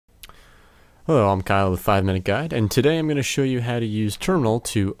Hello, I'm Kyle with 5 Minute Guide, and today I'm going to show you how to use Terminal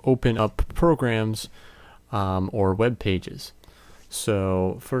to open up programs or web pages.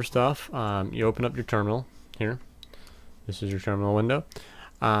 So first off, you open up your terminal here. This is your terminal window,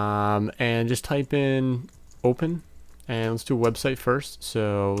 and just type in open, and let's do a website first.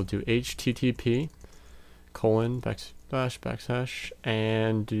 So we'll do http://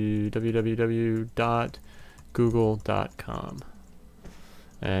 and do www.google.com.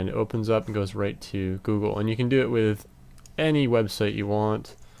 And it opens up and goes right to Google, and you can do it with any website you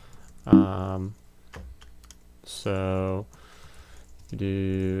want. So you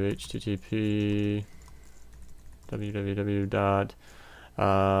do http www.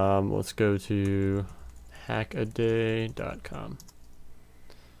 Let's go to hackaday.com,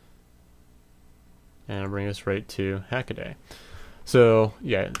 and it'll bring us right to Hackaday. So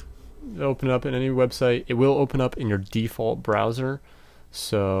yeah, open up in any website. It will open up in your default browser.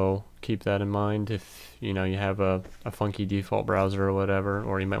 So keep that in mind if you have a funky default browser or whatever,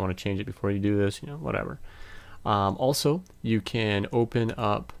 or you might want to change it before you do this, whatever. Also, you can open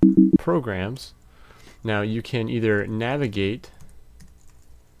up programs. Now you can either navigate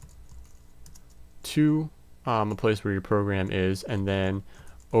to a place where your program is and then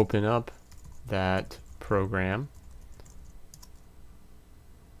open up that program,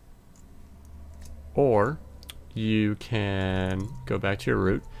 or you can go back to your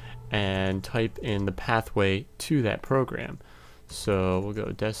root and type in the pathway to that program. So we'll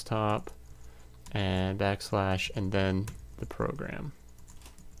go desktop and / and then the program.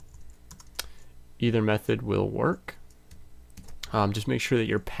 Either method will work. Just make sure that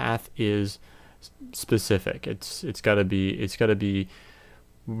your path is specific. It's got to be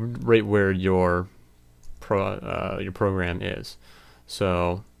right where your program is.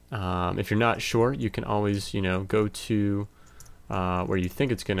 So if you're not sure, you can always go to where you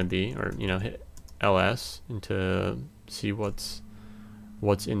think it's going to be, or hit ls and to see what's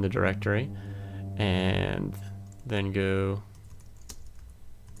in the directory, and then go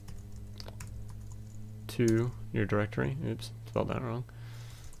to your directory. Oops, spelled that wrong.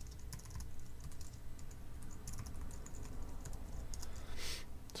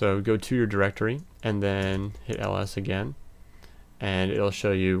 So go to your directory and then hit ls again, and it'll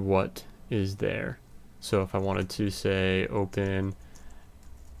show you what is there. So if I wanted to say open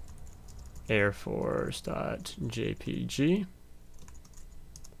airforce.jpg,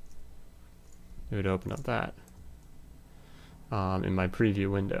 it would open up that in my preview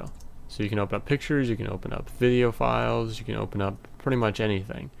window. So you can open up pictures, you can open up video files, you can open up pretty much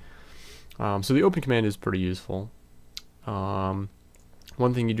anything. So the open command is pretty useful. One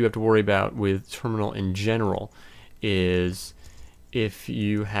thing you do have to worry about with Terminal in general is if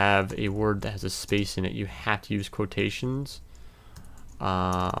you have a word that has a space in it, you have to use quotations.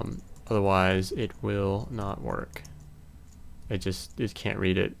 Otherwise, it will not work. It can't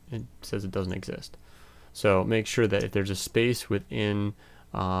read it. It says it doesn't exist. So make sure that if there's a space within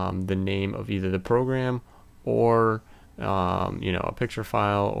the name of either the program or a picture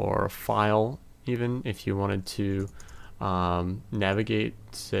file or a file, even if you wanted to navigate,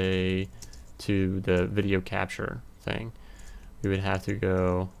 say, to the video capture thing, we would have to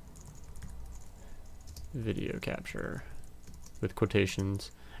go video capture with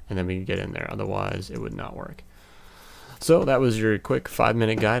quotations, and then we could get in there. Otherwise, it would not work. So that was your quick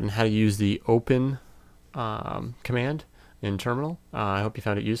 5-minute guide on how to use the open command in Terminal. I hope you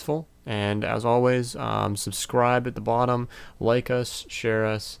found it useful. And as always, subscribe at the bottom, like us, share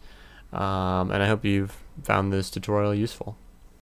us, and I hope you've found this tutorial useful.